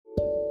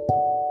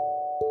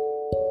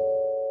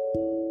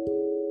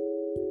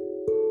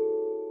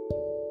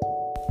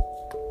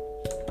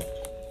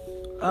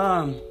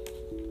I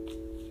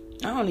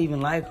don't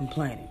even like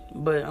complaining,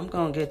 but I'm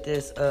gonna get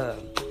this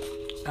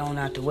on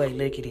out the way,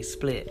 lickety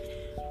split.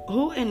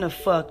 Who in the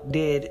fuck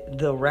did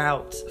the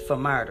routes for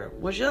murder?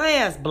 Was your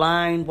ass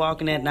blind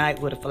walking at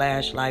night with a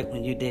flashlight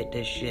when you did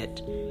this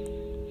shit?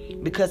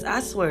 Because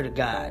I swear to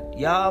God,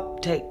 y'all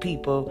take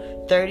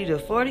people 30 to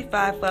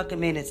 45 fucking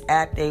minutes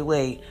out their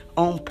way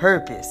on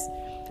purpose.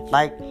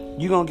 Like,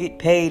 you gonna get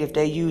paid if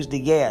they use the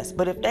gas.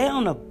 But if they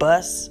on a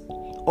bus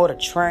or the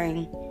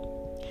train,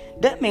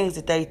 that means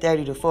that they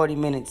 30 to 40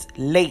 minutes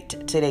late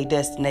to their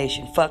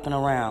destination fucking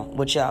around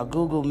with y'all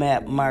Google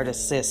Map murder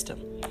system.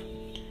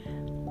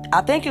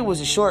 I think it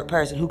was a short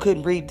person who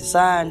couldn't read the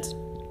signs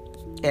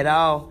at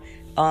all.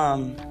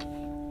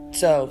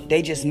 So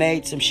they just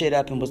made some shit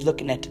up and was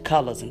looking at the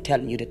colors and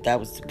telling you that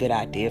was a good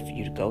idea for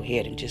you to go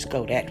ahead and just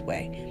go that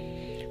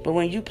way. But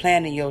when you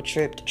planning your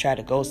trip to try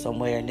to go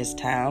somewhere in this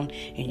town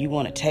and you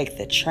want to take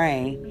the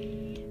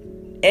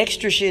train,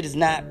 extra shit is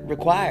not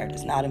required.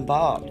 It's not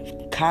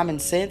involved. Common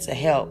sense will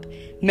help.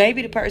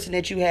 Maybe the person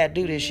that you had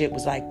do this shit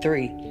was like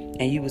 3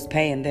 and you was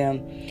paying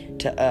them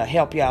to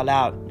help y'all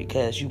out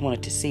because you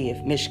wanted to see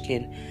if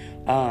Michigan,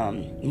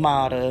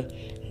 Malta,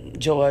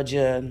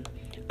 Georgia,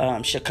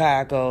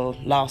 Chicago,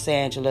 Los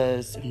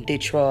Angeles,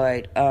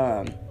 Detroit,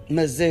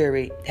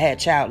 Missouri had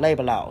child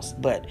labor laws.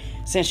 But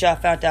since y'all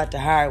found out the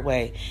hard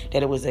way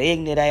that it was an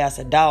ignorant ass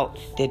adult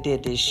that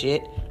did this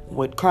shit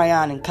with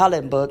crayon and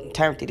coloring book and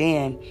turned it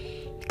in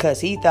because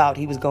he thought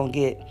he was going to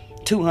get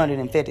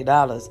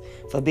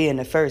 $250 for being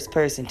the first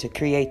person to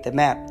create the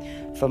map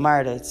for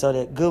murder so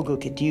that Google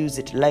could use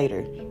it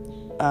later.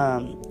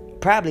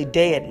 Probably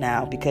dead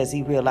now because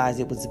he realized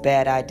it was a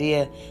bad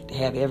idea to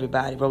have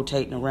everybody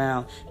rotating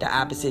around the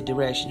opposite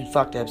direction in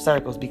fucked up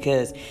circles,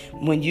 because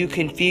when you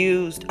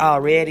confused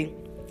already,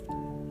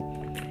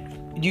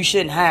 you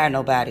shouldn't hire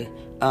nobody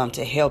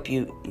to help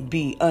you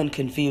be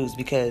unconfused,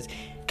 because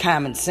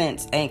common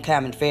sense ain't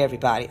common for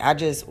everybody. I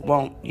just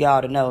want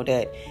y'all to know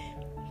that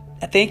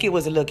I think it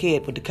was a little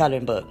kid with the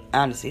coloring book,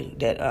 honestly,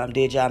 that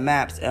did y'all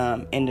maps.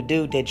 And the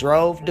dude that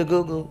drove the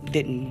Google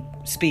didn't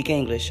speak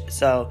English.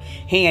 So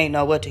he ain't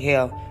know what the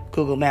hell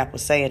Google Map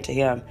was saying to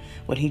him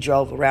when he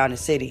drove around the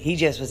city. He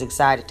just was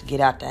excited to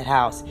get out that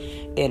house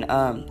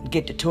and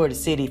get to tour the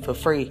city for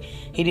free.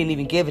 He didn't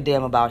even give a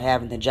damn about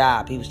having the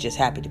job. He was just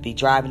happy to be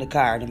driving a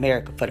car in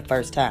America for the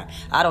first time.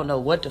 I don't know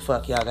what the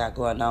fuck y'all got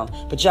going on,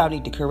 but y'all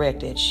need to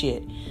correct that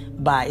shit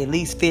by at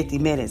least 50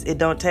 minutes. It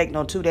don't take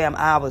no 2 damn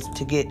hours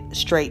to get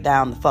straight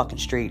down the fucking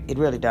street. It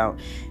really don't.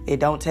 It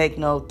don't take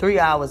no 3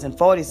 hours and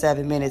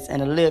 47 minutes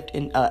and a lift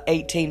in a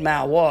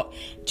 18-mile walk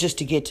just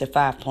to get to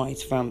 5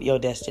 points from your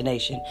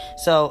destination.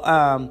 So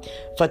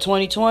for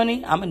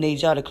 2020, I'm gonna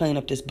need y'all to clean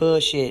up this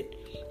bullshit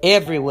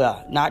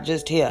everywhere, not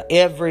just here,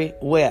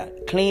 everywhere.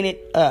 Clean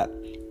it up,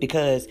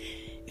 because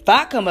if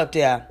I come up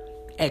there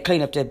and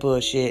clean up that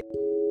bullshit,